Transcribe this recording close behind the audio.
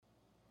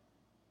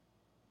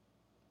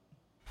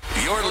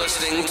You're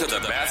listening to the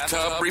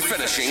Bathtub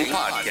Refinishing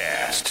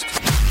Podcast.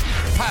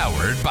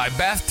 Powered by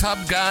Bathtub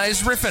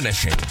Guys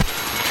Refinishing.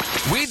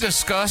 We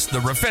discuss the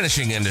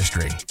refinishing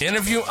industry,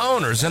 interview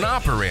owners and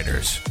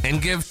operators,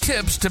 and give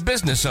tips to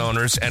business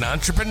owners and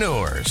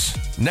entrepreneurs.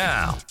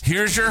 Now,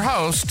 here's your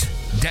host,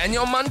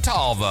 Daniel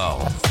Montalvo.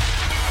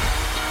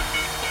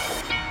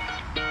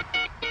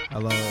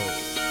 Hello,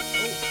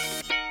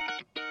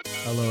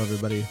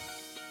 everybody.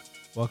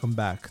 Welcome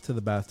back to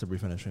the Bathtub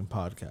Refinishing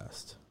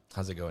Podcast.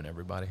 How's it going,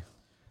 everybody?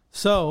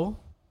 So,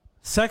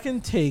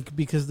 second take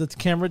because the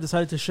camera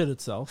decided to shit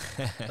itself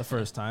the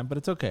first time, but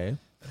it's okay.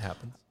 It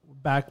happens.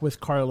 Back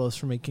with Carlos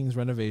from Making's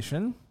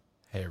Renovation.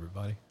 Hey,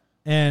 everybody.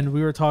 And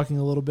we were talking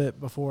a little bit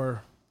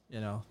before,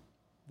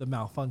 the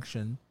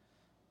malfunction.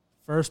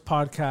 First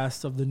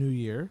podcast of the new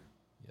year.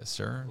 Yes,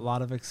 sir. A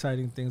lot of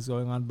exciting things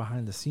going on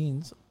behind the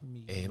scenes.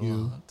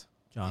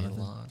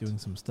 Jonathan, doing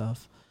some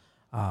stuff.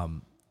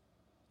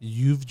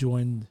 You've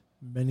joined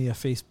many a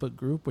Facebook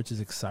group, which is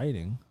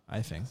exciting,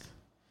 I think.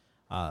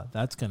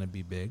 That's going to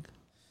be big.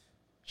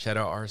 Shout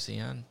out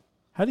RCN.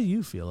 How do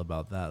you feel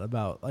about that?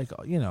 About,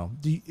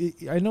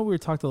 I know we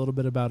talked a little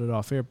bit about it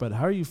off air, but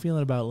how are you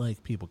feeling about,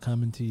 people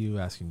coming to you,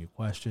 asking you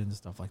questions,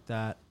 stuff like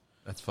that?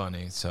 That's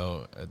funny.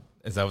 So,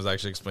 as I was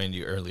actually explaining to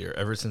you earlier,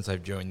 ever since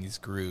I've joined these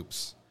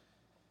groups,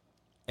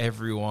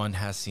 everyone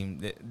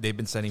they've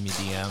been sending me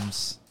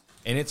DMs,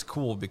 and it's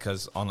cool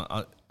because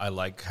I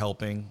like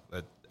helping.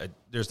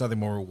 There's nothing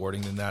more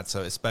rewarding than that.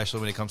 So, especially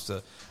when it comes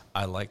to,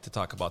 I like to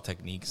talk about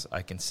techniques.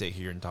 I can sit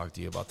here and talk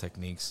to you about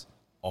techniques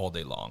all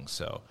day long.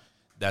 So,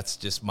 that's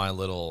just my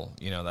little,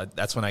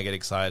 that's when I get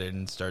excited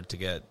and start to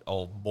get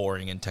all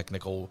boring and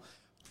technical.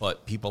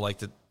 But people like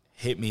to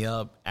hit me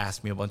up,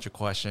 ask me a bunch of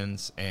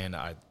questions, and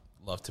I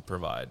love to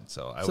provide.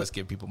 So I always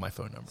give people my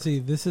phone number. See,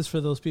 this is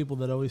for those people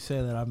that always say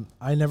that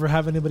I never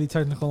have anybody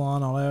technical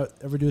on. All I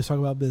ever do is talk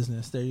about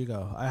business. There you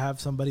go. I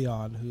have somebody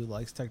on who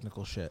likes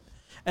technical shit.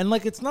 And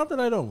it's not that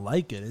I don't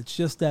like it. It's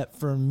just that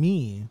for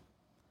me,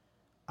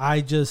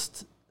 I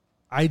wasn't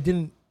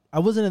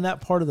in that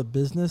part of the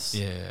business.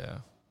 Yeah.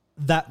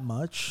 That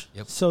much.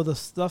 Yep. So the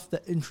stuff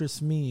that interests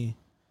me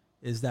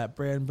is that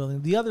brand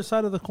building, the other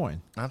side of the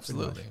coin.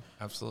 Absolutely.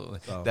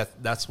 So.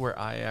 That's where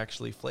I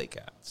actually flake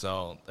at.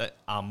 So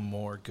I'm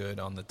more good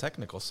on the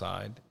technical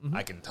side. Mm-hmm.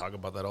 I can talk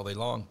about that all day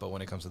long, but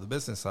when it comes to the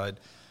business side,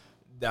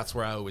 that's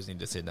where I always need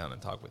to sit down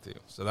and talk with you.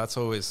 So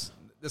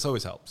this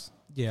always helps.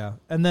 Yeah.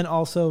 And then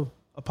also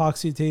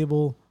epoxy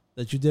table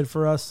that you did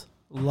for us.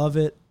 Love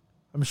it.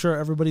 I'm sure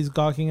everybody's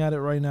gawking at it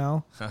right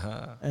now.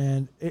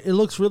 And it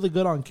looks really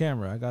good on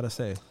camera, I got to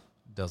say.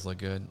 Does look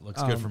good.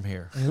 Looks good from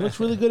here. And it looks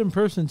really good in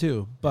person,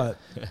 too. But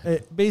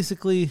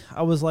basically,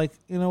 I was like,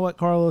 you know what,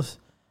 Carlos?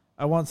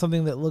 I want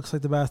something that looks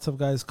like the Bathtub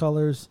Guys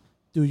colors.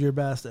 Do your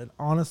best. And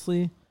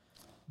honestly,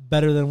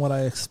 better than what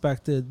I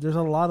expected. There's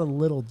a lot of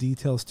little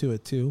details to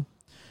it, too,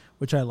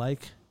 which I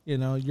like.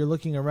 You're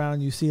looking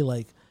around, you see, a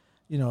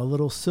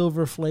little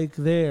silver flake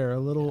there, a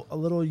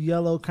little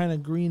yellow kind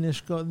of greenish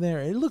go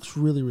there. It looks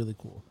really, really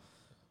cool.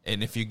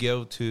 And if you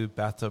go to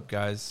Bathtub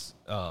Guys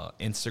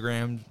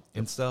Instagram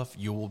and stuff,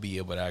 you will be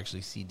able to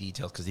actually see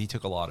details because he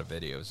took a lot of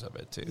videos of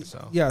it too.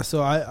 So yeah,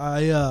 so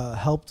I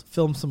helped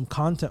film some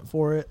content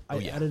for it.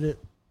 Edited it.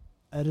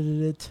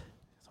 It's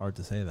hard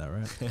to say that,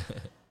 right?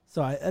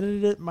 So I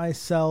edited it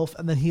myself,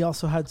 and then he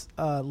also had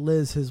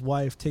Liz, his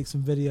wife, take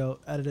some video,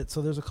 edit it.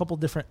 So there's a couple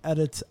different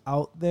edits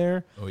out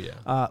there. Oh yeah.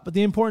 But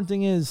the important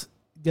thing is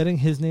getting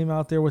his name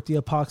out there with the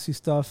epoxy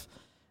stuff.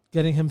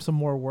 Getting him some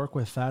more work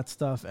with that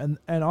stuff. And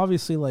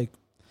obviously,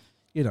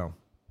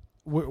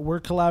 we're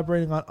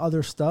collaborating on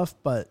other stuff,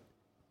 but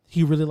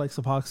he really likes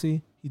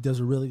epoxy. He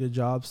does a really good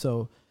job.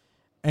 So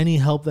any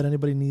help that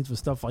anybody needs with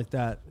stuff like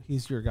that,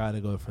 he's your guy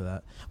to go for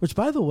that. Which,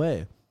 by the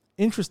way,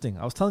 interesting.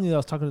 I was telling you that I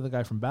was talking to the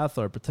guy from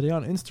Baththorpe, but today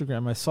on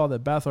Instagram, I saw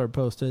that Baththorpe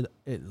posted,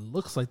 it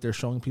looks like they're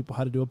showing people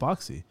how to do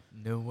epoxy.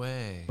 No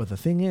way. But the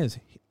thing is,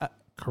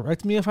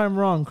 correct me if I'm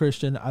wrong,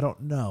 Christian, I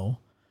don't know.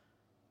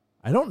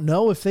 I don't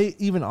know if they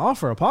even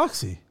offer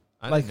epoxy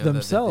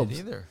themselves. That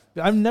they did either.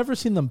 I've never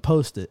seen them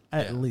post it,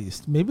 at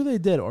least. Maybe they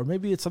did, or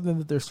maybe it's something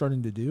that they're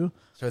starting to do.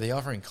 So are they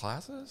offering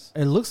classes?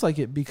 It looks like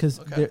it because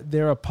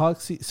they're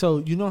epoxy. So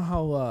you know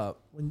how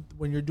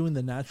when you're doing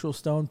the natural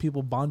stone,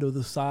 people bondo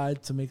the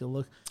side to make it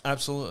look.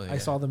 Absolutely. I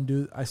saw them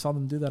do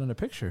that in a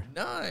picture.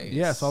 Nice.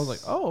 Yeah, so I was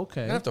like, oh,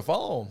 okay. I have to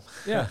follow them.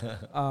 Yeah.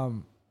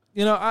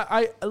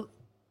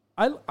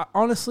 I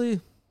honestly,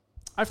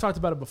 I've talked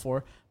about it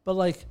before,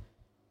 but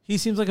he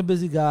seems like a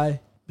busy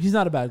guy. He's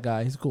not a bad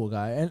guy. He's a cool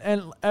guy.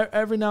 And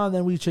every now and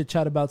then we chit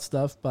chat about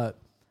stuff, but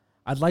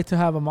I'd like to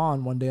have him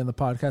on one day on the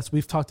podcast.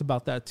 We've talked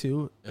about that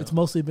too. Yeah. It's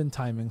mostly been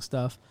timing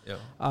stuff. Yeah.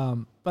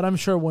 But I'm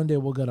sure one day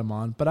we'll get him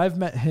on. But I've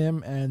met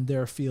him and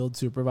their field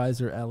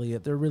supervisor,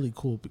 Elliot. They're really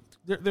cool.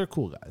 They're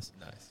cool guys.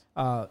 Nice.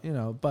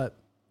 But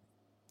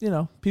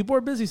people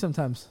are busy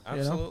sometimes.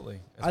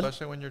 Absolutely.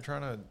 Especially when you're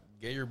trying to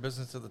get your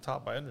business to the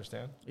top. I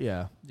understand.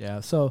 Yeah.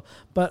 Yeah. So,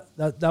 but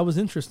that was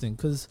interesting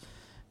because,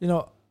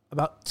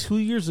 about 2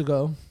 years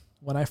ago,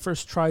 when I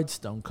first tried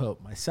Stone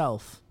Coat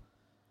myself,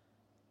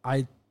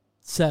 I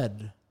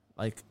said,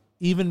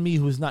 even me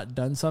who's not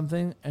done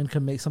something and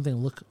can make something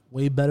look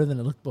way better than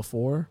it looked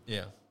before.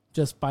 Yeah.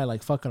 Just by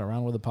like fucking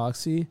around with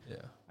epoxy. Yeah.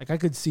 Like I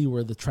could see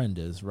where the trend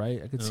is,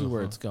 right? I could see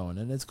where it's going,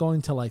 and it's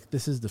going to like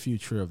this is the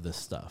future of this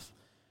stuff.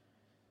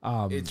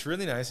 It's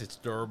really nice. It's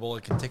durable.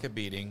 It can take a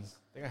beating.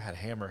 I think I had a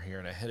hammer here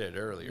and I hit it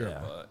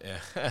earlier, but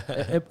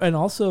yeah. And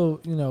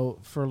also, you know,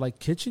 for like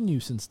kitchen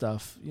use and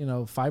stuff, you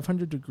know,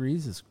 500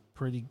 degrees is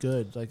pretty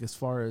good. Like as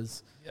far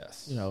as,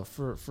 you know,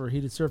 for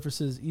heated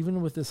surfaces,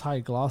 even with this high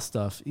gloss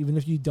stuff, even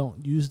if you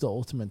don't use the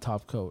ultimate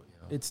top coat,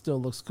 it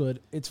still looks good.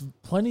 It's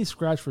plenty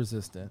scratch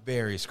resistant.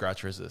 Very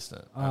scratch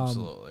resistant.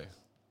 Absolutely.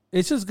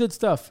 It's just good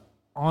stuff.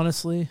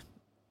 Honestly,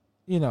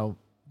 you know,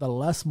 the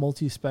less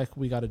multi-spec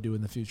we got to do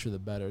in the future, the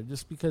better.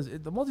 Just because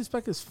the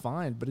multi-spec is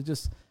fine, but it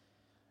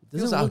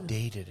feels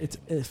outdated.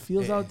 It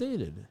feels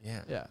outdated.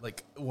 Yeah.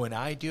 Like when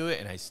I do it,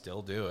 and I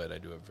still do it, I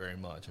do it very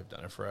much. I've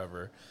done it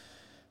forever.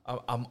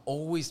 I'm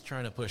always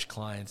trying to push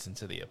clients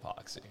into the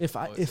epoxy. If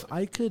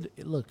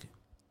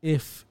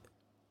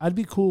I'd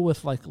be cool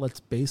with like, let's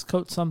base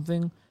coat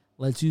something.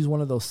 Let's use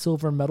one of those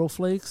silver metal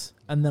flakes,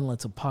 and then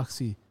let's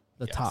epoxy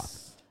the top.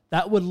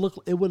 It would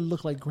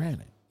look like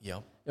granite.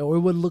 Yep. Or it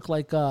would look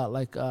like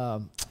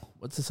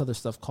what's this other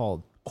stuff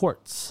called?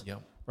 Quartz.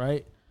 Yep.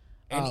 Right?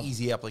 And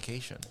easy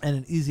application. And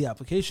an easy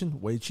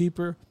application, way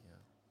cheaper. Yeah.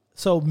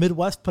 So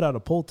Midwest put out a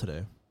poll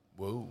today.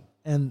 Whoa.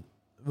 And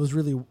it was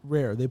really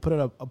rare. They put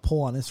out a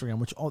poll on Instagram,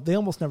 which they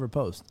almost never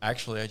post.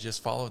 Actually, I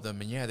just followed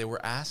them, and they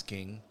were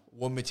asking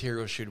what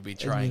material should we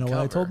try and and you know cover.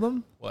 what I told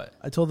them? What?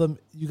 I told them,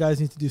 you guys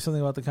need to do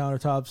something about the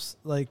countertops.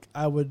 Like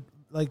I would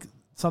like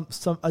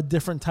a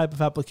different type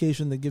of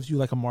application that gives you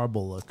like a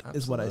marble look. Absolutely.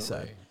 Is what I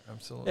said.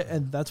 Absolutely.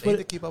 And that's they what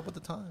need to keep up with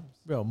the times.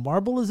 Bro,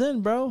 marble is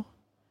in, bro.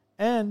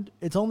 And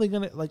it's only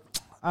going to, like,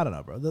 I don't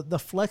know, bro. The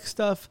flex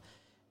stuff,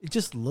 it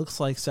just looks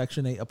like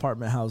Section 8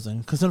 apartment housing.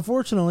 Because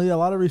unfortunately, a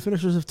lot of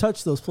refinishers have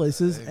touched those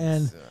places.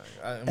 And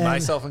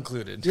myself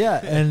included.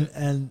 Yeah.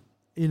 And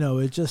you know,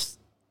 it just,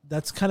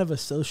 that's kind of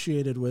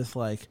associated with,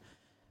 like,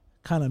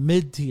 kind of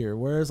mid-tier.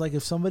 Whereas, like,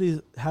 if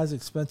somebody has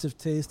expensive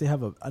taste, they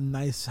have a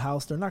nice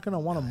house, they're not going to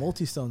want a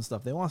multi-stone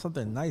stuff. They want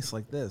something nice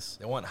like this.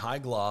 They want high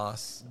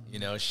gloss, you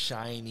know,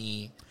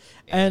 shiny,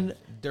 and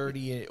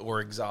dirty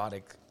or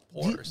exotic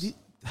pours.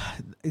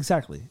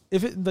 Exactly.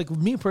 If it, like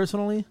me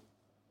personally,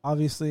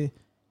 obviously, if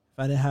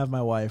I didn't have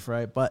my wife,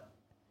 right? But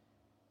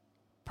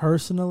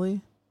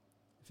personally,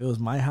 if it was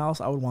my house,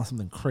 I would want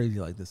something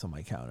crazy like this on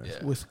my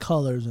counters with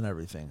colors and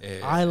everything. Yeah.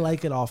 I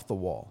like it off the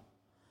wall,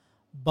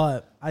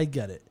 but I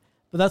get it.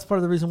 But that's part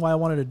of the reason why I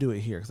wanted to do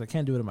it here, because I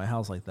can't do it in my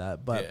house like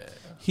that. But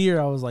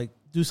here I was like,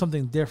 do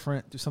something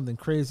different, do something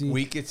crazy.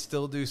 We could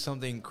still do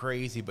something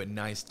crazy, but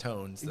nice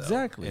tones, though,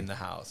 exactly, in the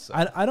house. So.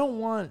 I don't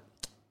want...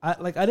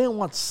 I didn't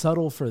want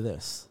subtle for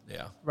this.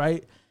 Yeah.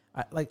 Right?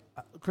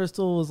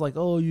 Crystal was like,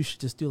 oh, you should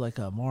just do like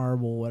a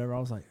marble, whatever.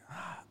 I was like,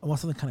 I want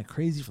something kind of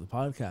crazy for the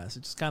podcast.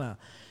 It just kind of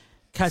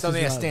catches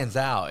something that stands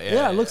out.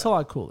 Yeah, it looks a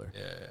lot cooler.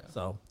 Yeah.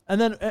 So, and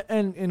then,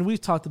 and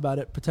we've talked about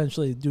it,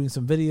 potentially doing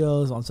some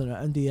videos on some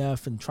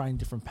MDF and trying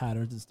different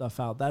patterns and stuff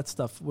out. That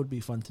stuff would be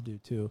fun to do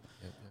too.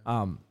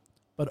 Yeah.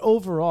 But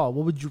overall,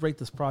 what would you rate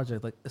this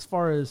project? Like, as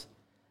far as,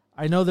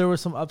 I know there were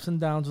some ups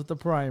and downs with the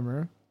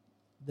primer.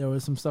 There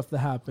was some stuff that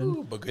happened.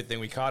 Ooh, but good thing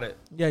we caught it.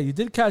 Yeah, you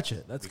did catch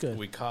it. That's good.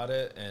 We caught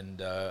it,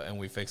 and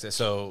we fixed it.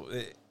 So,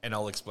 and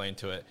I'll explain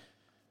to it.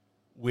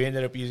 We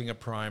ended up using a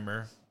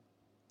primer.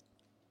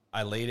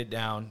 I laid it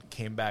down,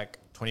 came back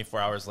 24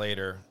 hours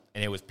later,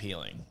 and it was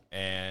peeling.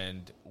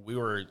 And we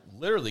were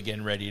literally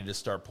getting ready to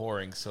start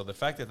pouring. So the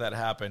fact that that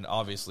happened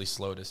obviously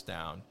slowed us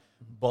down.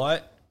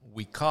 But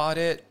we caught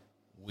it.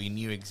 We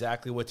knew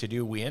exactly what to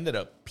do. We ended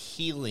up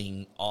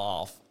peeling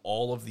off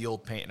all of the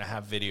old paint, and I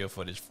have video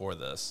footage for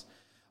this.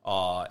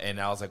 And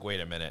I was like, wait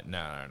a minute,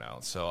 no.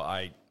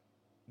 So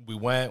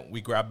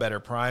we grabbed better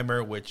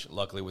primer, which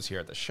luckily was here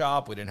at the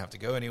shop. We didn't have to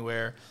go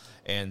anywhere.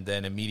 And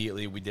then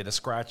immediately we did a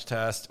scratch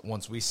test.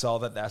 Once we saw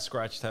that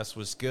scratch test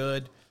was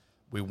good,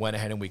 we went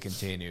ahead and we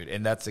continued.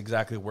 And that's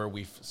exactly where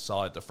we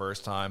saw it the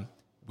first time.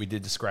 We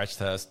did the scratch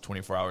test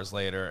 24 hours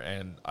later,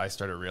 and I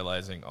started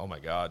realizing, oh my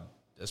God,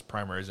 this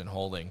primer isn't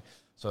holding.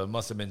 So it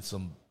must have been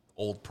some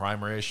old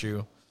primer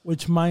issue.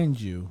 Which, mind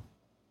you,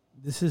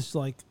 this is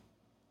like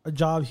a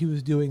job he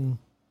was doing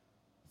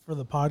for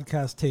the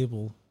podcast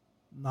table,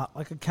 not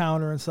like a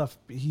counter and stuff.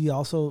 He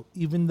also,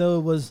 even though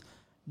it was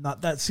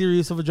not that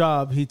serious of a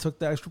job, he took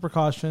the extra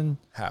precaution.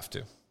 Have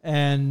to.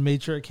 And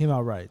made sure it came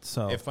out right.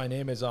 So if my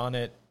name is on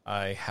it,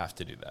 I have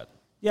to do that.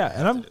 Yeah,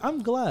 and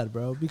I'm glad,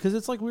 bro, because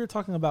it's like we were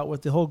talking about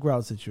with the whole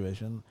Grout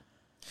situation.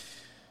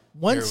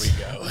 Here we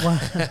go.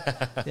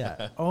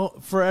 Yeah. Oh,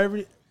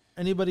 for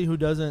anybody who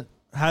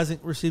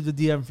hasn't received a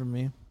DM from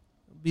me,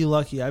 be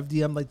lucky. I've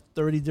DM'd like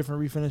 30 different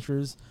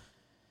refinishers.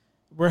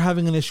 We're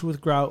having an issue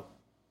with Grout.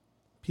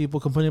 People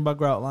complaining about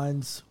Grout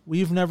lines.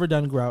 We've never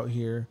done Grout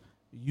here.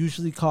 We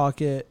usually caulk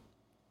it.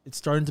 It's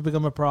starting to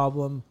become a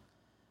problem.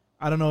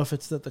 I don't know if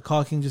it's that the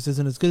caulking just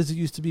isn't as good as it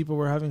used to be, but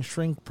we're having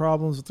shrink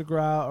problems with the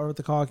Grout or with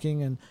the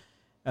caulking, and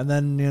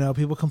then, you know,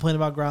 people complain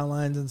about Grout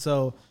lines, and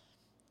so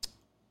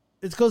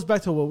it goes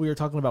back to what we were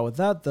talking about with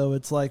that, though.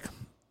 It's like,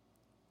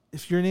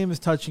 if your name is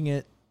touching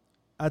it,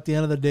 at the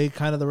end of the day,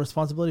 kind of the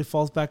responsibility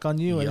falls back on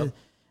you. Yep.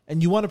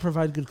 And you want to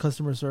provide good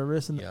customer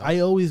service. And Yep. I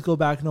always go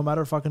back no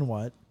matter fucking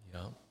what.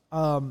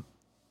 Yeah.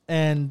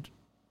 And,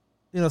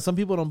 you know, some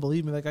people don't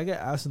believe me. Like, I get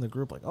asked in the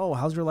group, like, oh,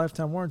 how's your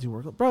lifetime warranty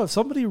work? Bro, if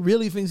somebody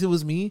really thinks it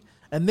was me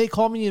and they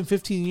call me in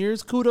 15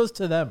 years, kudos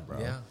to them, bro.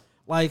 Yeah.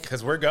 Like,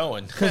 Because we're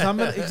going. because I'm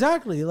gonna,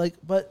 exactly like,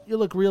 but you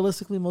look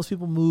realistically, most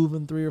people move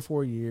in 3 or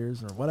 4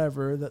 years or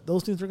whatever. That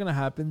those things are gonna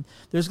happen.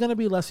 There's gonna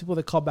be less people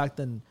that call back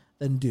than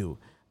do.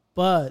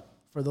 But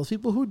for those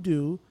people who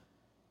do,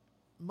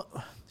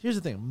 here's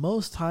the thing: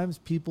 most times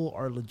people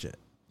are legit.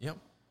 Yep.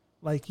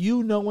 Like,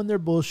 you know, when they're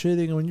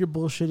bullshitting, and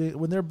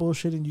when they're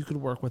bullshitting, you could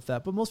work with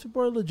that. But most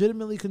people are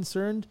legitimately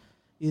concerned.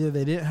 Either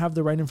they didn't have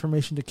the right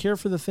information to care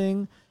for the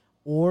thing,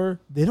 or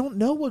they don't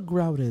know what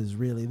Grout is,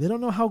 really. They don't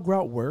know how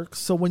Grout works.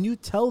 So when you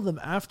tell them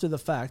after the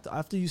fact,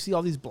 after you see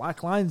all these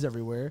black lines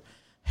everywhere,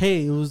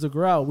 hey, it was the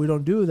Grout, we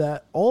don't do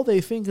that, all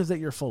they think is that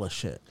you're full of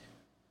shit.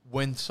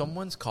 When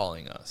someone's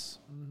calling us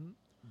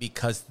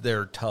because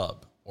their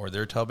tub or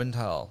their tub and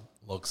tile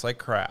looks like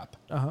crap,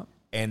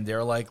 and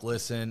they're like,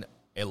 listen,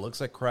 it looks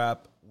like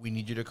crap, we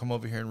need you to come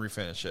over here and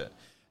refinish it,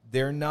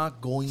 they're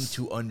not going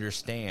to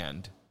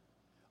understand,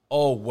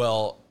 oh,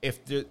 well,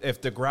 if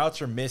the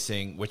grouts are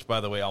missing, which,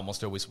 by the way,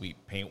 almost always we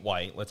paint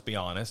white, let's be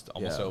honest,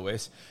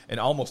 always. And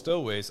almost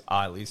always,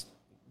 at least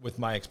with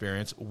my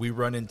experience, we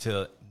run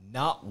into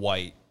not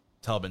white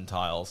tub and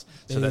tiles.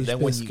 So that then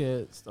when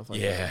you, stuff like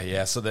that.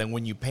 Yeah. So then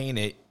when you paint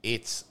it,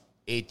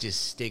 it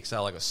just sticks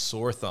out like a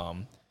sore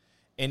thumb.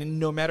 And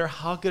no matter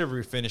how good of a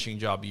refinishing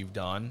job you've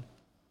done,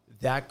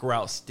 that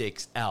grout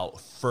sticks out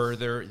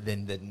further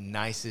than the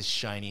nicest,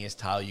 shiniest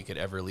tile you could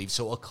ever leave.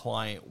 So a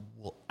client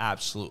will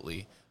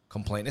absolutely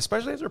complain,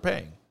 especially as they're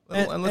paying.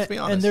 And let's be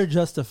honest. And they're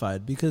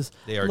justified, because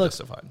they are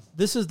justified.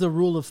 This is the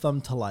rule of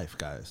thumb to life,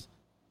 guys.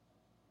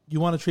 You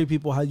want to treat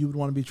people how you would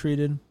want to be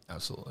treated?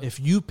 Absolutely. If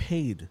you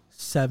paid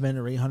 $700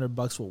 or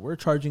 $800 what we're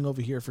charging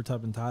over here for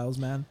tub and tiles,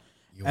 man,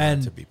 you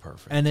want it to be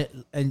perfect.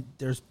 And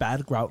there's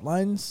bad grout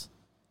lines.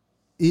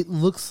 It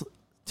looks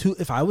to,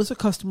 if I was a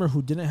customer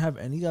who didn't have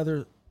any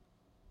other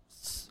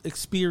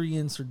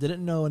experience or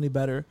didn't know any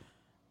better,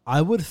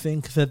 I would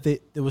think that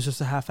it was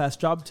just a half-assed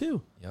job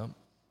too. Yep.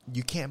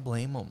 You can't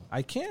blame them.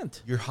 I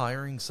can't. You're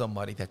hiring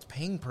somebody that's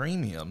paying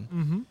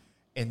premium,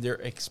 and they're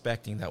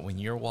expecting that when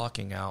you're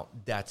walking out,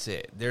 that's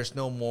it. There's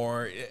no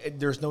more.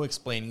 There's no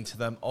explaining to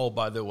them, oh,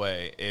 by the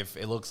way, if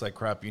it looks like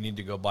crap, you need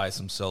to go buy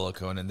some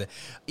silicone. And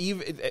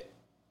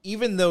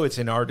even though it's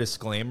in our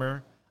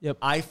disclaimer,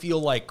 I feel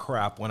like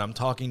crap when I'm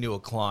talking to a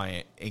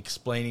client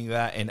explaining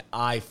that, and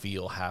I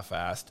feel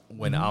half-assed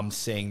when I'm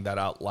saying that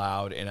out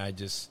loud, and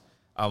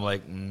I'm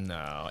like,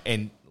 no.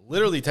 And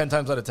literally 10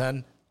 times out of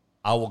 10,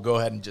 I will go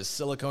ahead and just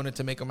silicone it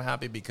to make them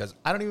happy, because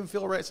I don't even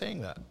feel right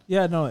saying that.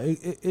 Yeah, no,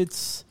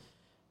 it's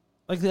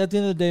like, at the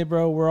end of the day,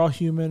 bro, we're all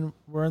human.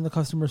 We're in the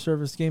customer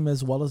service game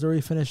as well as the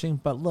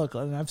refinishing. But look,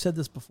 and I've said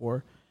this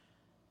before,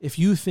 if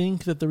you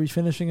think that the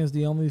refinishing is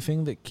the only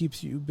thing that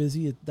keeps you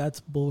busy, that's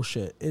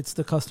bullshit. It's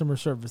the customer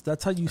service.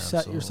 That's how you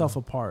set yourself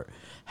apart.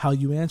 How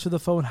you answer the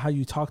phone, how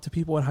you talk to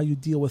people, and how you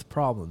deal with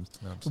problems.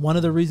 Absolutely. One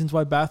of the reasons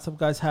why Bathtub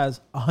Guys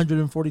has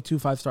 142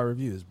 5-star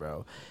reviews,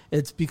 bro,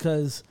 it's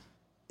because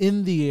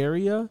in the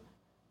area,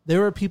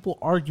 there are people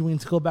arguing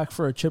to go back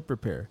for a chip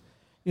repair.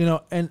 You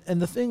know, and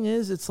the thing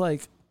is, it's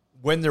like,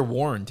 when they're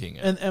warranting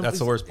it, and that's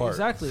the worst part.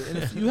 Exactly. And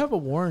if you have a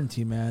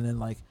warranty, man, and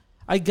like,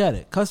 I get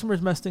it,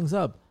 customers mess things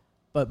up.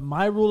 But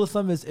my rule of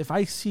thumb is, if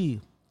I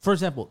see, for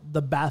example,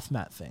 the bath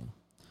mat thing,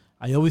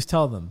 I always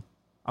tell them,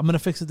 I'm going to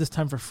fix it this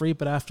time for free,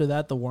 but after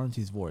that, the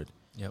warranty's void.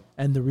 Yep.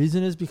 And the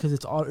reason is because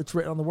it's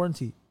written on the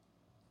warranty.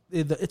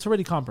 It's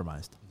already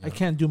compromised. Yep. I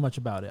can't do much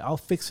about it. I'll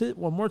fix it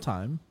one more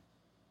time.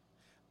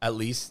 At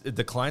least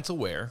the client's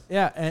aware.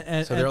 Yeah.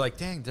 And so they're like,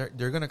 dang,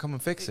 they're going to come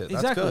and fix it.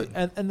 Exactly. That's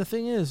good. And the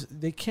thing is,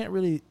 they can't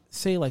really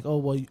say like, oh,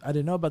 well, I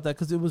didn't know about that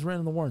because it was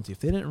written in the warranty. If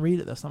they didn't read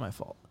it, that's not my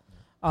fault.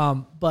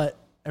 But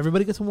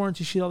everybody gets a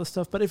warranty sheet, all this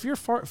stuff. But if you're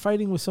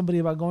fighting with somebody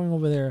about going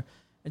over there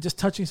and just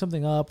touching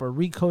something up or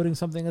recoding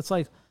something, it's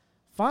like,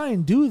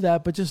 fine, do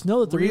that, but just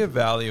know that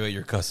reevaluate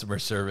your customer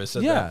service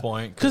at that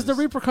point. Because the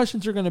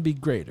repercussions are going to be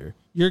greater.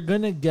 You're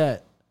going to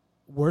get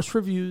worse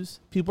reviews.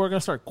 People are going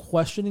to start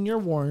questioning your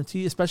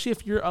warranty, especially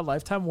if you're a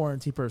lifetime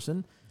warranty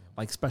person,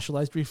 like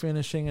Specialized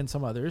Refinishing and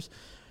some others.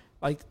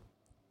 Like,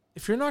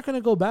 if you're not going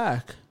to go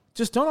back,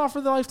 just don't offer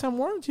the lifetime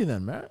warranty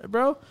then, man,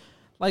 bro.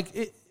 Like,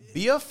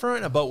 be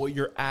upfront about what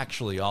you're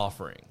actually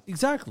offering.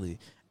 Exactly.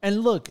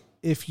 And look,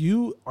 if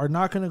you are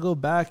not going to go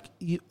back,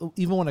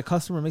 even when a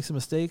customer makes a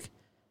mistake,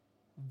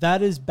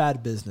 that is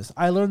bad business.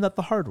 I learned that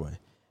the hard way.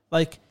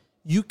 Like,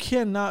 you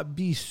cannot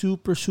be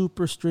super,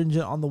 super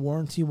stringent on the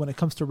warranty when it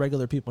comes to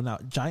regular people. Now,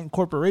 giant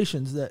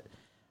corporations that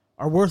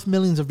are worth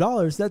millions of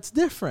dollars, that's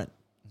different.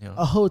 Yeah.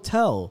 A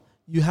hotel,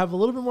 you have a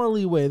little bit more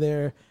leeway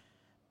there,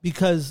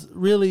 because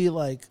really,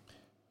 like,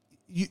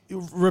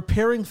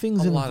 repairing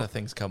things, a lot of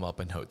things come up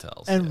in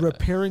hotels, and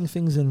repairing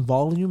things in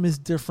volume is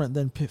different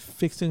than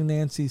fixing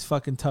Nancy's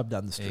fucking tub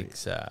down the street.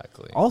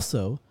 Exactly.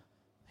 Also,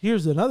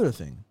 here's another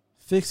thing.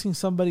 Fixing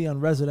somebody on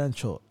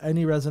residential,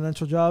 any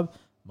residential job,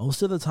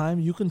 most of the time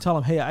you can tell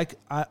them, hey,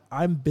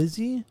 I'm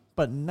busy,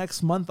 but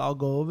next month I'll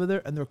go over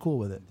there, and they're cool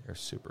with it. They're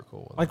super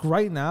cool with like it.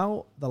 Right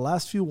now, the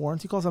last few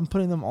warranty calls, I'm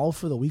putting them all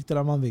for the week that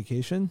I'm on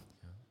vacation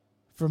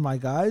for my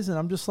guys, and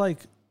I'm just like,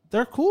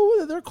 they're cool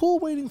with it. They're cool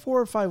waiting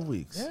 4 or 5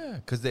 weeks. Yeah,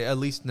 because they at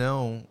least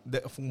know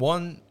that,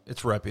 one,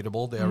 it's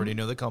reputable. They already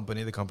know the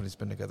company. The company's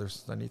been together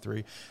since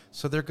 93.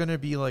 So they're going to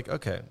be like,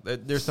 okay,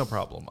 there's no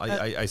problem.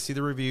 I see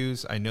the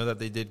reviews. I know that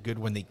they did good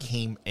when they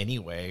came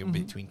anyway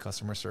between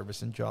customer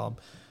service and job.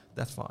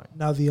 That's fine.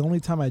 Now, the only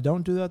time I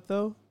don't do that,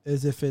 though,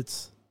 is if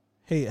it's,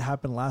 hey, it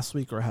happened last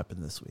week or it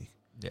happened this week.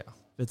 Yeah.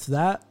 If it's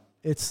that,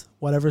 it's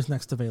whatever's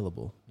next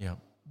available. Yeah.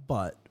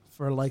 But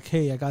for like,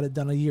 hey, I got it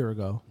done a year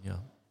ago. Yeah.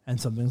 And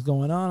something's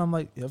going on, I'm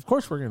like, yeah, of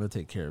course we're going to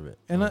take care of it.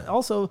 And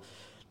also,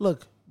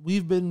 look,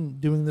 we've been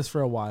doing this for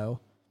a while.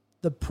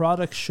 The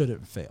product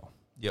shouldn't fail.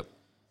 Yep.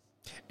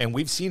 And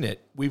we've seen it.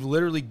 We've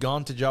literally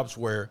gone to jobs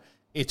where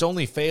it's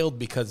only failed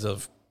because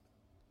of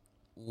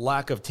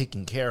lack of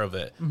taking care of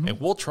it. And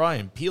we'll try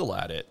and peel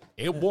at it.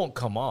 It won't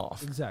come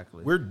off.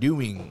 Exactly. We're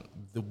doing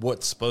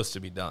what's supposed to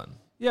be done.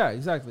 Yeah,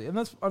 exactly. And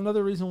that's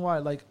another reason why,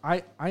 like,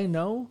 I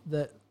know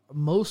that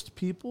most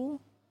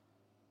people,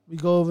 we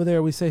go over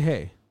there, we say,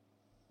 hey,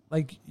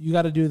 like, you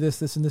got to do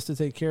this, and this to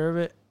take care of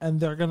it, and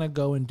they're going to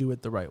go and do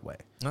it the right way.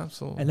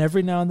 Absolutely. And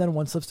every now and then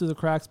one slips through the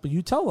cracks, but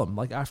you tell them,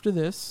 like, after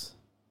this,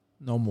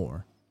 no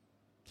more.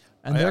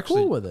 And they're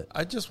cool with it.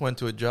 I just went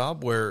to a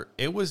job where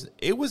it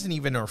wasn't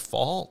even our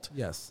fault.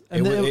 Yes.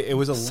 And it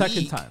was a second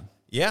leak. time.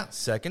 Yeah,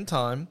 second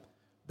time.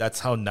 That's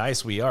how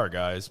nice we are,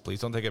 guys. Please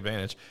don't take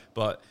advantage.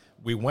 But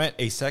we went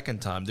a second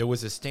time. There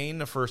was a stain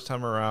the first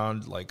time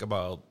around, like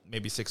about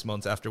maybe 6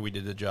 months after we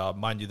did the job.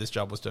 Mind you, this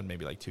job was done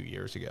maybe like 2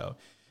 years ago.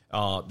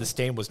 The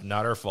stain was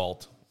not our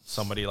fault.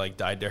 Somebody like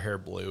dyed their hair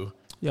blue.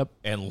 Yep.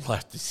 And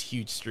left this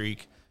huge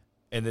streak.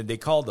 And then they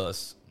called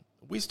us.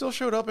 We still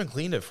showed up and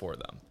cleaned it for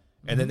them.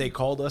 And then they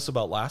called us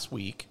about last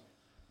week.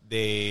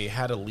 They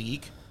had a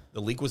leak.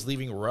 The leak was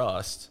leaving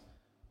rust.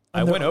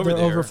 And I went over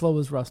there. Overflow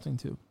was rusting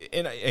too.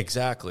 And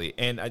exactly.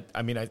 And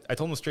I mean, I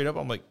told them straight up,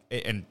 I'm like,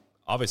 and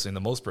obviously in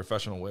the most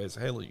professional ways,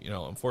 hey,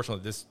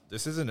 unfortunately,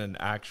 this isn't an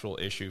actual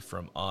issue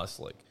from us.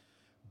 Like,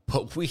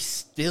 but we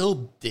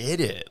still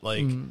did it.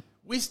 Like,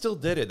 we still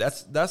did it.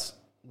 That's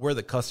where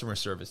the customer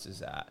service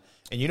is at.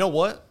 And you know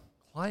what?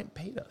 Client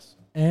paid us.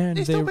 And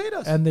they still paid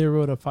us. And they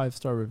wrote a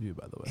 5-star review,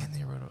 by the way. And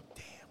they wrote a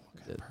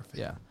damn, okay, perfect.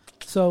 Yeah.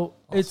 So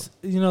awesome.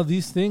 It's,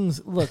 these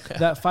things, look,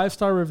 that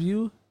 5-star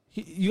review,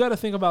 you got to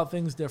think about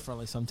things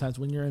differently sometimes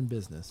when you're in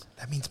business.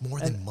 That means more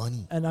than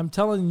money. And I'm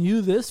telling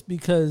you this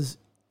because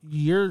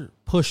you're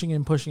pushing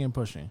and pushing and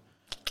pushing.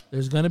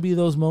 There's going to be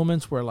those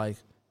moments where, like,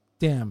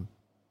 damn,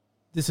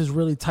 this is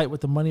really tight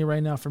with the money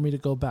right now for me to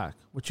go back.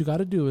 What you got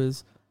to do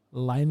is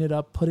line it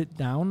up, put it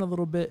down a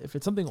little bit. If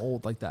it's something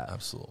old like that.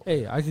 Absolutely.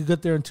 Hey, I could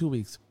get there in 2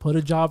 weeks. Put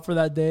a job for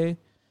that day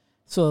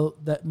so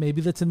that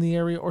maybe that's in the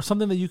area or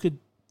something that you could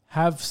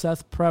have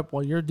Seth prep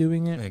while you're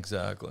doing it.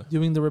 Exactly.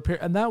 Doing the repair.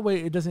 And that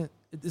way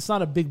it's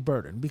not a big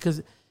burden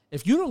because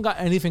if you don't got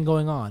anything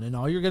going on and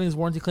all you're getting is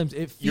warranty claims,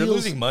 you're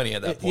losing money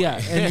at that point.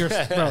 Yeah.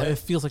 And it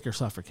feels like you're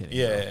suffocating.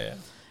 Yeah.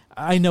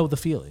 I know the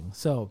feeling.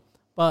 So,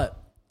 but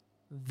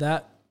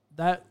that,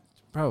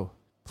 bro,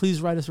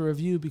 please write us a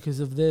review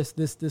because of this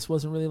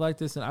wasn't really like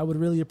this. And I would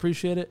really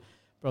appreciate it.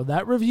 Bro,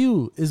 that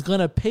review is going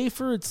to pay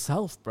for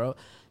itself, bro.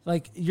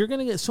 Like, you're going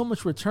to get so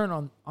much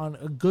return on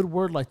a good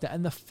word like that.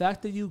 And the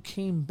fact that you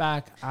came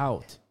back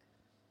out,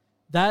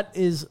 that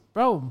is,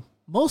 bro,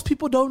 most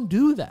people don't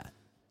do that.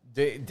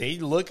 They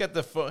look at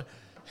the phone.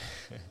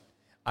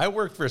 I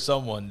worked for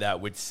someone that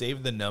would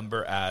save the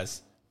number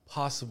as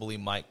possibly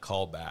might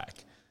call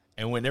back.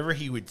 And whenever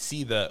he would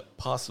see the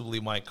possibly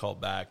might call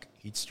back,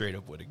 he straight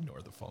up would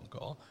ignore the phone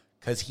call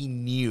because he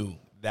knew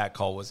that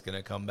call was going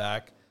to come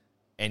back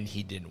and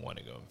he didn't want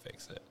to go and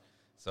fix it.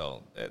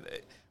 So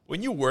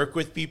when you work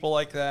with people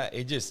like that,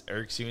 it just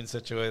irks you in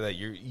such a way that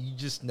you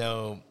just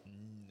know,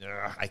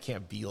 I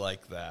can't be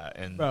like that.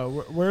 And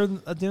bro, we're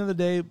at the end of the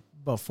day,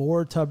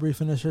 before tub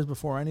refinishers,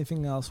 before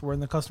anything else, we're in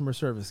the customer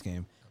service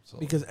game.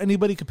 Absolutely. Because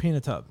anybody could paint a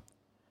tub.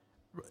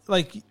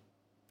 Like,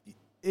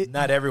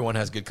 not everyone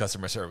has good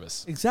customer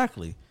service.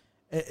 Exactly.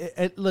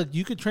 Look,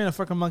 you could train a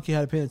fucking monkey how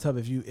to paint a tub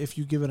if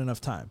you give it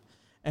enough time.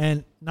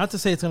 And not to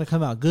say it's going to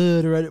come out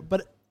good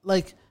but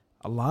like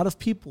a lot of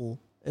people,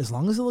 as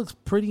long as it looks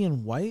pretty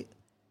and white,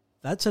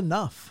 that's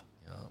enough.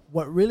 Yeah.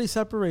 What really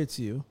separates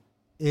you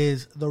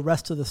is the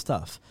rest of the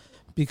stuff.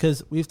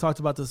 Because we've talked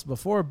about this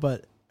before,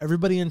 but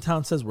everybody in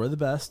town says we're the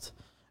best.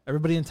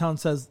 Everybody in town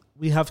says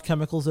we have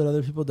chemicals that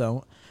other people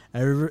don't.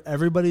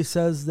 Everybody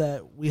says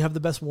that we have the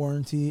best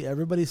warranty.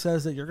 Everybody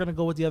says that you're going to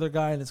go with the other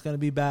guy and it's going to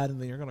be bad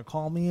and then you're going to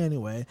call me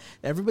anyway.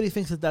 Everybody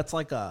thinks that that's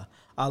like a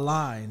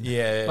line.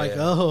 Yeah. Like,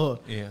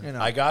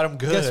 I got him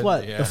good. Guess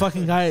what? Yeah. The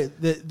fucking guy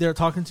that they're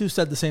talking to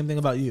said the same thing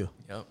about you.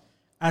 Yep.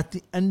 At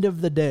the end of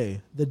the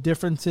day, the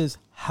difference is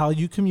how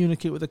you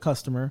communicate with the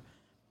customer,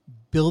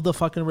 build a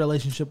fucking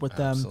relationship with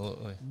them,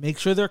 Absolutely. Make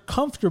sure they're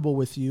comfortable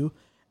with you,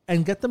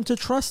 and get them to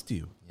trust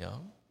you. Yeah.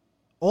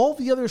 all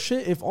the other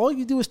shit, if all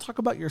you do is talk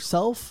about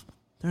yourself,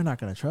 they're not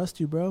going to trust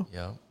you, bro.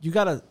 Yeah. You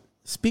got to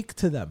speak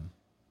to them.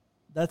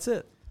 That's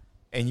it.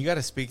 And you got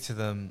to speak to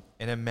them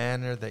in a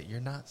manner that you're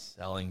not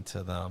selling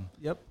to them.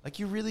 Yep. Like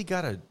you really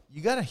got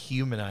to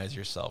humanize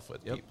yourself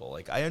with people.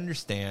 Like I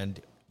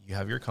understand you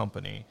have your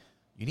company,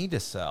 you need to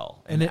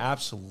sell. And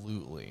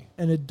absolutely.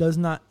 And it does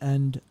not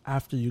end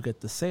after you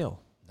get the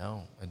sale.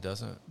 No, it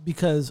doesn't.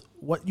 Because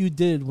what you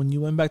did when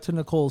you went back to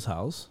Nicole's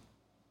house,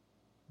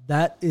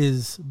 that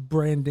is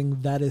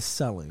branding, that is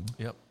selling.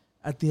 Yep.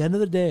 At the end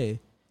of the day,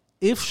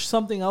 if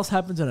something else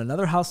happens in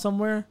another house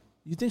somewhere,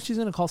 you think she's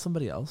going to call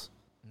somebody else?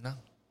 No.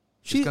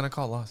 She's going to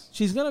call us.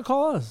 She's going to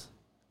call us.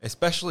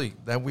 Especially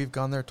that we've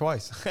gone there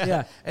twice.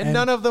 Yeah. and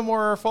none of them were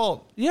our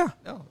fault. Yeah.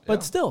 No.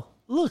 But still,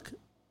 look,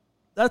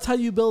 that's how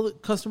you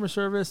build customer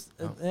service,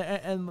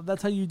 and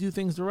that's how you do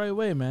things the right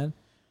way, man.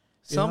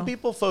 Some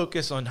people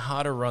focus on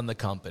how to run the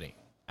company.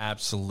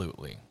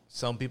 Absolutely.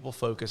 Some people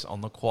focus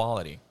on the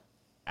quality.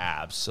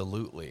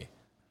 Absolutely.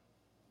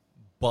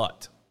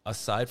 But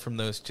aside from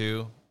those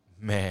two,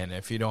 man,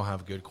 if you don't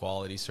have good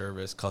quality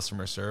service,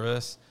 customer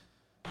service,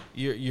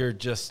 you're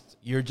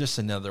just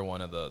another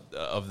one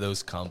of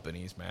those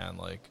companies, man.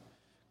 Like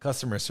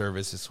customer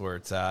service is where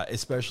it's at,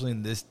 especially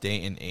in this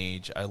day and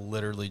age. I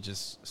literally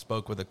just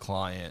spoke with a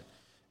client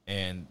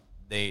and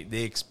they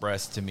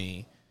expressed to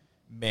me,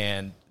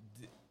 man,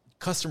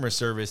 customer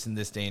service in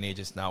this day and age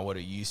is not what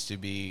it used to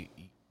be.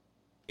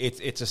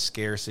 It's a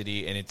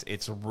scarcity, and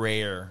it's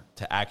rare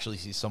to actually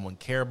see someone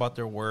care about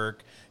their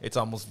work. It's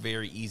almost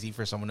very easy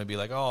for someone to be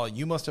like, oh,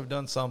 you must have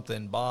done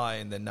something, bye,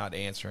 and then not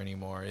answer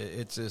anymore.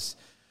 It's just,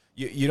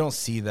 you don't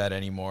see that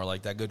anymore,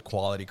 like that good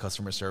quality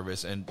customer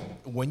service. And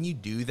when you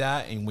do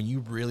that, and when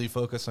you really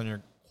focus on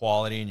your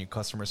quality and your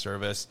customer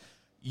service,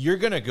 you're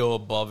going to go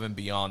above and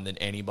beyond than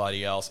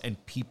anybody else,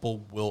 and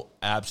people will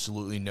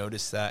absolutely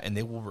notice that, and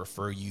they will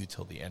refer you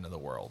till the end of the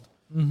world.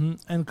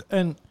 Mm-hmm.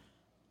 And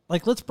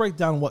like, let's break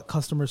down what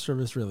customer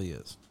service really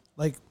is.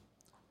 Like,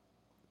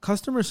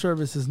 customer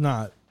service is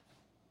not,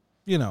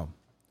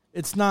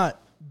 it's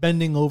not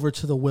bending over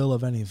to the will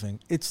of anything.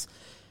 It's,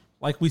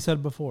 like we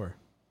said before,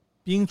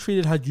 being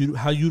treated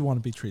how you'd want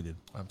to be treated.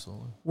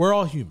 Absolutely. We're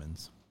all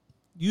humans.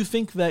 You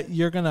think that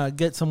you're going to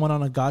get someone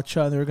on a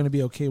gotcha and they're going to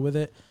be okay with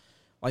it?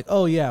 Like,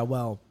 oh, yeah,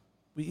 well,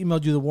 we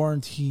emailed you the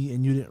warranty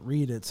and you didn't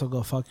read it, so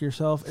go fuck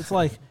yourself. It's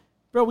like,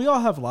 bro, we all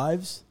have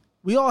lives.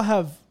 We all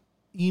have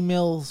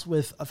emails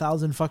with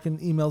 1,000 fucking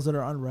emails that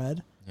are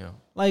unread. Yeah.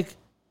 Like,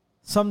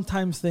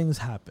 sometimes things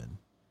happen.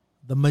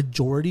 The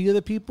majority of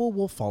the people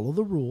will follow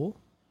the rule.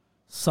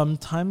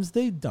 Sometimes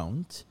they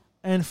don't.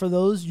 And for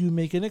those, you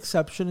make an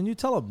exception and you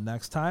tell them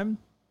next time,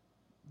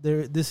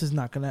 this is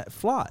not going to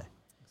fly.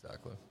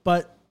 Exactly.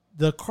 But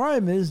the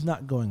crime is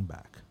not going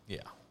back. Yeah.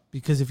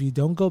 Because if you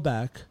don't go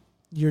back,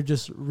 you're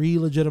just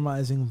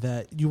re-legitimizing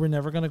that you were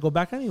never going to go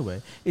back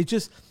anyway.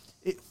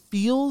 It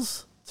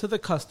feels to the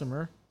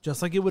customer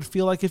just like it would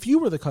feel like if you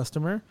were the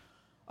customer.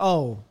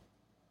 Oh,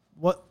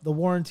 the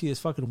warranty is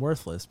fucking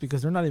worthless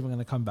because they're not even going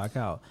to come back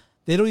out.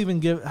 They don't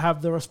even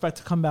have the respect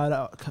to come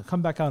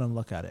back out and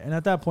look at it. And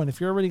at that point,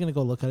 if you're already going to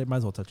go look at it, might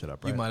as well touch it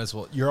up, right? You might as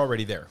well. You're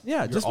already there.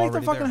 Yeah, You're just make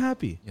them fucking there.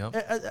 happy.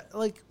 Yep.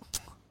 Like,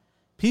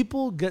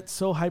 people get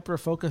so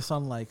hyper-focused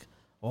on like,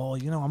 oh,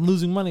 I'm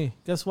losing money.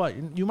 Guess what?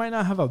 You might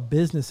not have a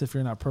business if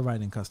you're not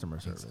providing customer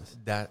service.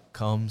 That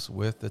comes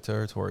with the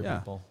territory,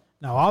 people.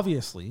 Now,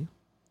 obviously,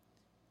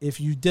 if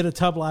you did a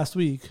tub last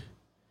week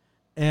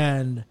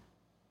and,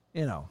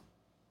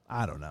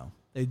 I don't know,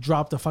 they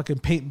dropped a fucking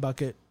paint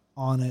bucket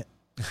on it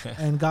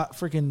and got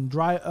freaking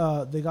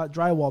they got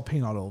drywall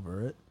paint all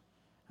over it.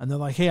 And they're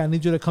like, hey, I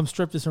need you to come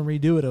strip this and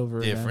redo it over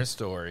again. Different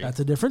story. That's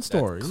a different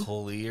story.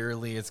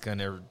 Clearly, it's going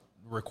to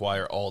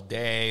require all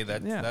day.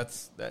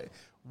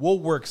 We'll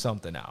work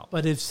something out.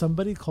 But if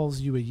somebody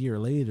calls you a year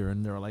later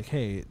and they're like,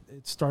 hey,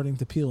 it's starting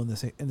to peel in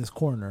this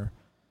corner,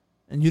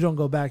 and you don't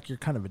go back, you're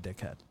kind of a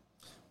dickhead.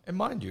 And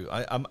mind you,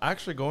 I'm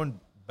actually going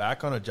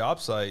back on a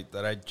job site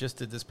that I just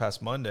did this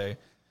past Monday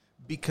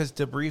because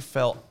debris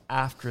fell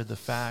after the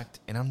fact,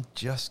 and I'm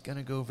just going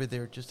to go over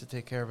there just to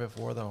take care of it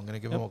for them. I'm going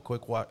to give them a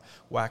quick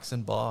wax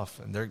and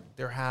buff, and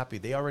they're happy.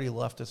 They already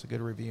left us a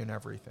good review and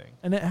everything.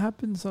 And it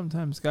happens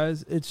sometimes,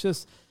 guys.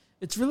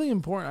 It's really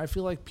important. I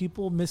feel like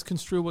people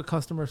misconstrue what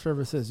customer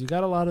service is. You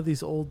got a lot of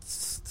these old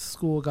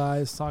school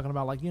guys talking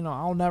about like,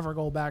 I'll never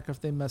go back if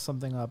they mess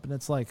something up. And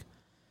it's like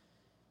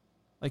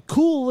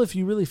cool if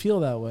you really feel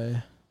that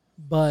way,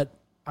 but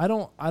I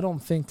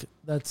don't think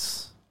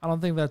that's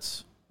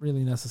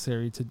really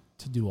necessary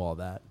to do all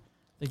that.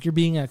 Like, you're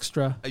being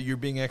extra. You're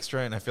being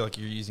extra, and I feel like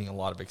you're using a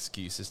lot of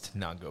excuses to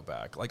not go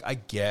back. Like, I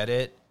get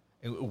it.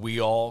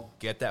 We all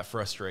get that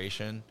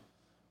frustration.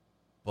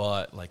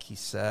 But like he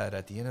said,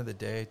 at the end of the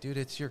day, dude,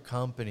 it's your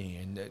company.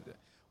 And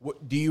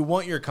do you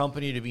want your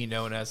company to be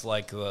known as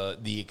like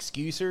the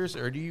excusers,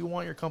 or do you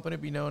want your company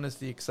to be known as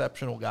the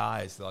exceptional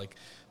guys, like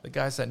the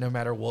guys that no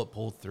matter what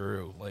pull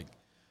through? Like,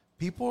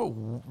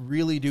 people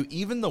really do.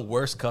 Even the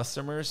worst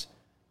customers,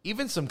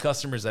 even some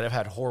customers that have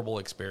had horrible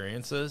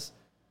experiences,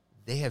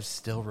 they have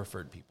still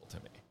referred people to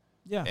me.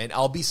 Yeah. And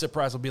I'll be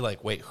surprised. I'll be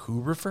like, wait,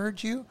 who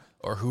referred you?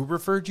 Or who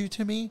referred you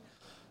to me?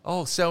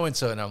 Oh,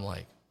 so-and-so. And I'm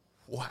like,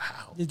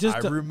 wow.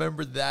 I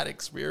remember that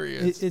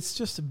experience. It's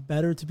just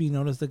better to be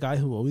known as the guy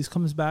who always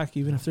comes back,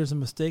 even if there's a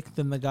mistake,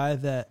 than the guy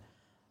that,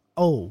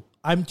 oh,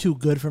 I'm too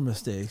good for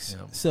mistakes,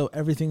 so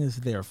everything is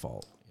their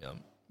fault. Yeah.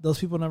 Those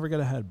people never get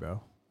ahead, bro.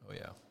 Oh,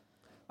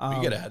 yeah.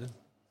 We get ahead.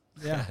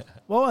 Yeah.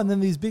 Well, and then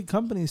these big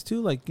companies,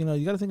 too, like, you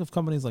got to think of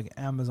companies like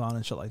Amazon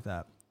and shit like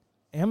that.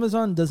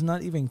 Amazon does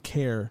not even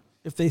care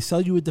if they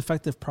sell you a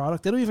defective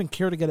product. They don't even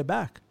care to get it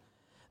back.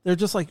 They're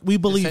just like, we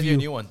believe send you. You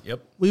a new one.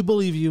 Yep. We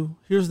believe you.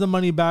 Here's the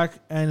money back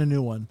and a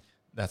new one.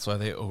 That's why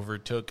they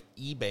overtook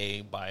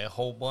eBay by a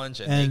whole bunch,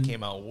 and they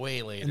came out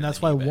way later. And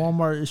that's why eBay.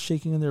 Walmart is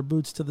shaking in their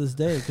boots to this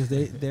day, because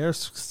they're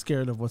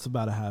scared of what's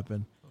about to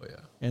happen. Oh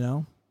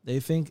yeah. They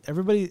think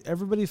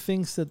everybody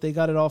thinks that they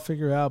got it all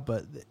figured out,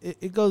 but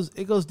it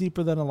goes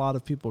deeper than a lot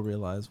of people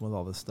realize with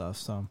all this stuff.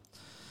 So,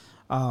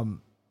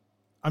 I'm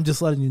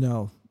just letting you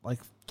know. Like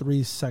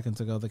 3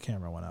 seconds ago, the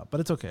camera went out, but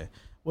it's okay.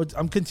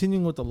 I'm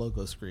continuing with the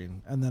logo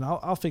screen, and then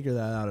I'll figure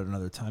that out at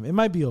another time. It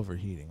might be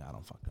overheating. I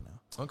don't fucking know.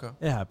 Okay.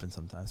 It happens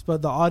sometimes,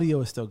 but the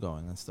audio is still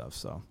going and stuff.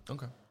 So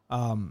okay.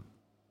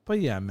 But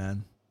yeah,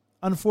 man.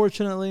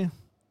 Unfortunately,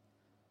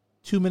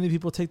 too many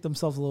people take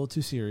themselves a little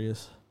too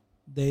serious.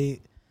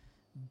 They,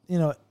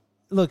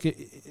 look,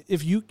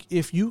 if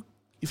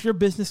your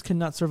business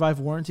cannot survive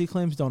warranty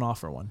claims, don't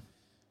offer one.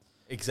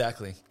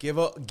 Exactly. Give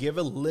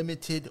a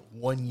limited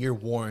 1-year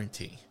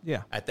warranty.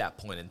 Yeah. At that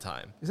point in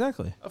time.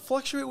 Exactly.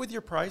 Fluctuate with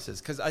your prices,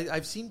 because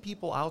I've seen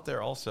people out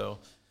there also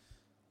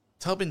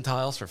tub and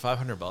tiles for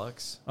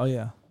 $500. Oh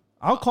yeah,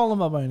 I'll call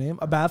them up by name.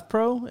 A Bath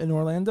Pro in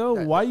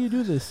Orlando. Why you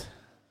do this?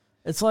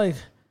 It's like,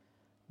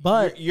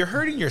 but you're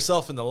hurting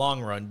yourself in the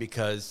long run,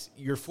 because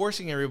you're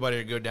forcing everybody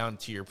to go down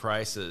to your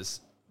prices.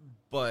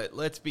 But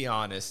let's be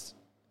honest,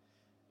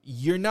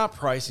 you're not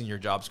pricing your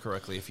jobs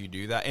correctly if you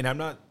do that. And I'm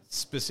not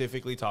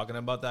specifically talking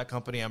about that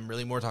company. I'm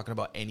really more talking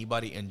about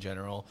anybody in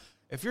general.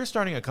 If you're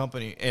starting a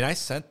company, and I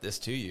sent this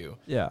to you,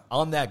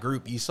 on that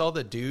group, you saw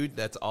the dude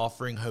that's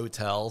offering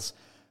hotels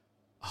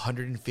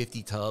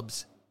 150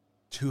 tubs,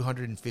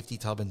 250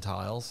 tub and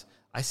tiles.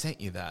 I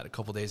sent you that a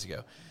couple days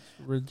ago.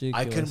 Ridiculous.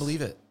 I couldn't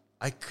believe it.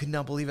 I could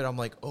not believe it. I'm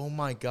like, oh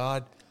my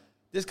God,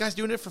 this guy's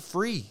doing it for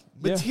free.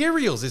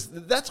 Materials,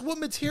 that's what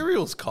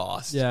materials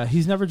cost. Yeah,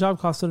 he's never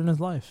job costed in his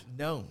life.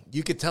 No,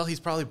 you could tell he's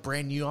probably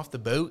brand new off the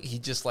boat. He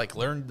just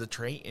learned the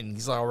trade, and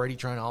he's already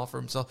trying to offer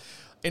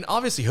himself. And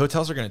obviously,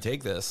 hotels are going to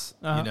take this.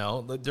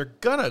 They're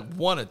gonna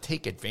want to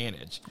take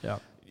advantage. Yeah,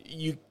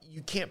 you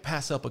can't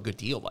pass up a good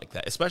deal like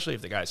that, especially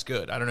if the guy's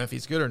good. I don't know if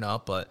he's good or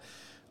not, but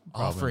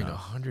offering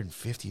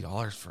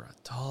 $150 for a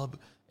tub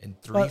and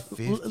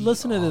 $350.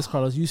 Listen to this,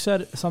 Carlos. You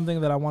said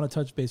something that I want to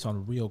touch base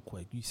on real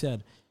quick. You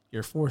said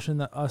you're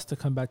forcing us to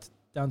come back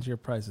down to your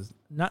prices.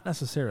 Not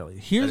necessarily.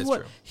 Here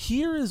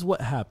is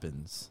what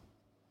happens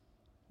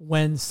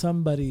when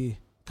somebody,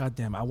 God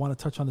damn it, I want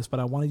to touch on this, but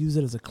I want to use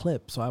it as a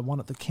clip, so I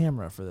want the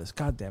camera for this.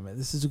 God damn it,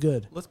 this is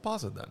good. Let's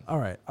pause it then. All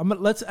right,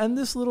 let's end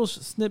this little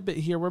snippet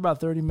here. We're about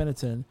 30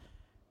 minutes in.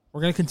 We're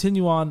going to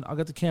continue on. I'll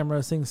get the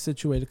camera things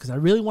situated, because I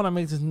really want to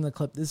make this in the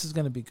clip. This is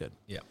going to be good.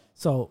 Yeah.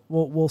 So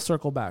we'll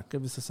circle back.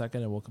 Give us a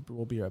second, and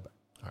we'll be right back.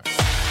 All right.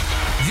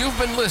 You've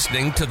been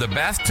listening to the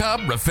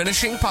Bathtub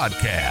Refinishing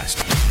Podcast.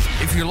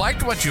 If you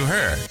liked what you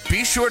heard,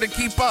 be sure to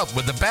keep up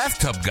with the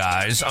Bathtub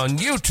Guys on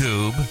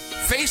YouTube,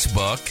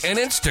 Facebook, and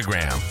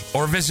Instagram,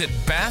 or visit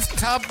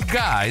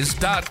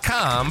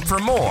bathtubguys.com for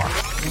more.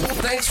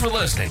 Thanks for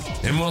listening,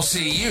 and we'll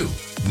see you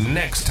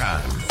next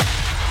time.